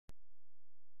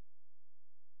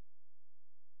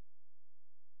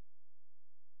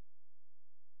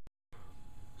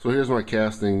So here's my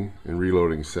casting and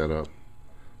reloading setup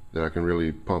that I can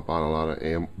really pump out a lot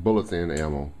of bullets and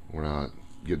ammo when I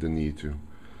get the need to.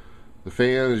 The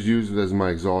fan is used as my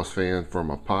exhaust fan for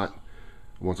my pot.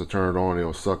 Once I turn it on,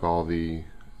 it'll suck all the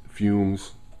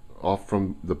fumes off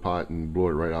from the pot and blow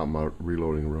it right out my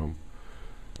reloading room.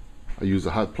 I use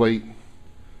a hot plate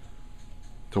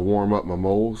to warm up my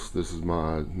molds. This is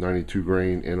my 92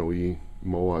 grain NOE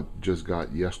mold I just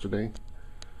got yesterday.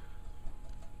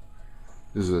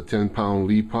 This is a 10-pound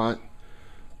lead pot.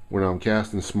 When I'm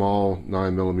casting small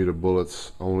 9mm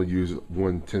bullets, I only use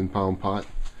one 10-pound pot,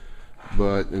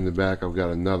 but in the back I've got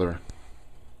another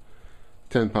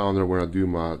 10-pounder when I do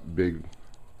my big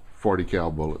 40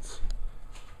 cal bullets.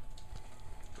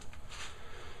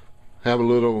 Have a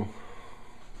little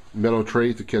metal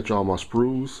tray to catch all my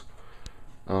sprues.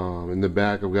 In the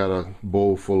back I've got a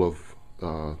bowl full of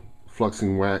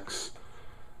fluxing wax,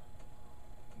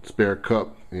 spare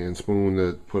cup and spoon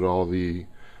to put all the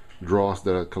dross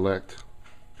that I collect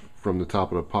from the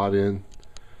top of the pot in.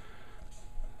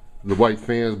 The white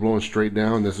fan is blowing straight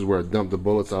down. This is where I dump the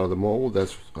bullets out of the mold.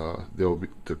 That's they'll be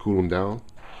to cool them down.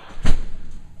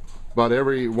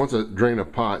 Once I drain a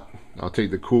pot, I'll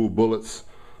take the cool bullets,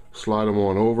 slide them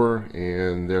on over,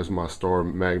 and there's my Star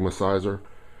magma sizer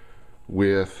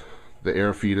with the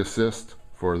air feed assist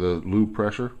for the lube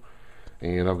pressure,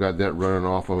 and I've got that running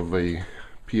off of a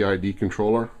PID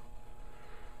controller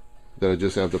that I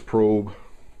just have the probe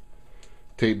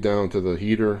taped down to the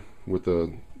heater with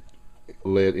the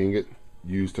lead ingot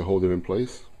used to hold it in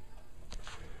place.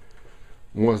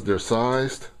 Once they're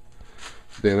sized,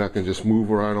 then I can just move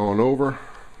right on over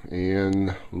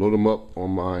and load them up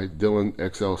on my Dillon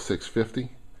XL650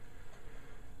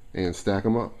 and stack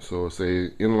them up. So it's a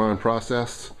inline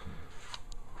process.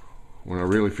 When I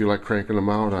really feel like cranking them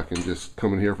out, I can just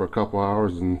come in here for a couple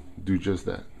hours and do just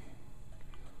that.